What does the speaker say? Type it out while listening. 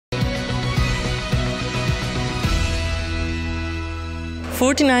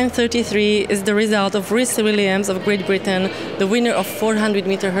49.33 is the result of Rhys Williams of Great Britain, the winner of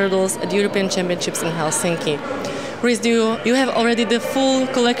 400-meter hurdles at European Championships in Helsinki. Rhys, you have already the full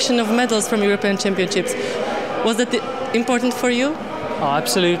collection of medals from European Championships. Was that important for you? Oh,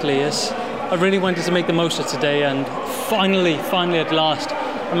 absolutely, yes. I really wanted to make the most of today, and finally at last,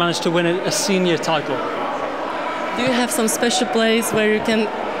 I managed to win a senior title. Do you have some special place where you can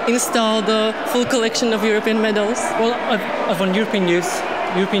install the full collection of European medals? Well, I've won European Youth,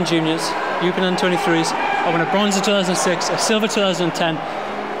 European Juniors, European Under-23s. I won a bronze in 2006, a silver 2010.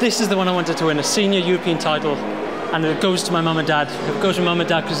 This is the one I wanted to win, a senior European title. And it goes to my mum and dad. It goes to mum and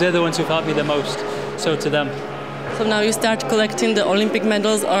dad because they're the ones who've helped me the most. So to them. So now you start collecting the Olympic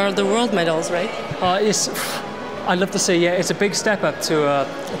medals or the world medals, right? I'd love to say, yeah, it's a big step up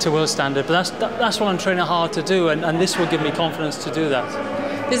to world standard, but that's what I'm training hard to do, and this will give me confidence to do that.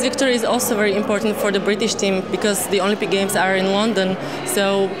 This victory is also very important for the British team because the Olympic Games are in London.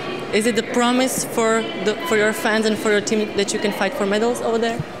 So is it a promise for your fans and for your team that you can fight for medals over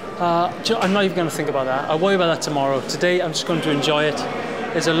there? I'm not even going to think about that. I'll worry about that tomorrow. Today I'm just going to enjoy it.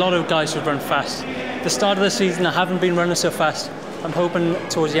 There's a lot of guys who've run fast. The start of the season I haven't been running so fast. I'm hoping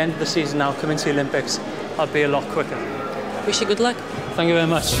towards the end of the season now, coming to the Olympics, I'll be a lot quicker. Wish you good luck. Thank you very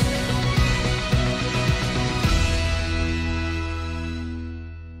much.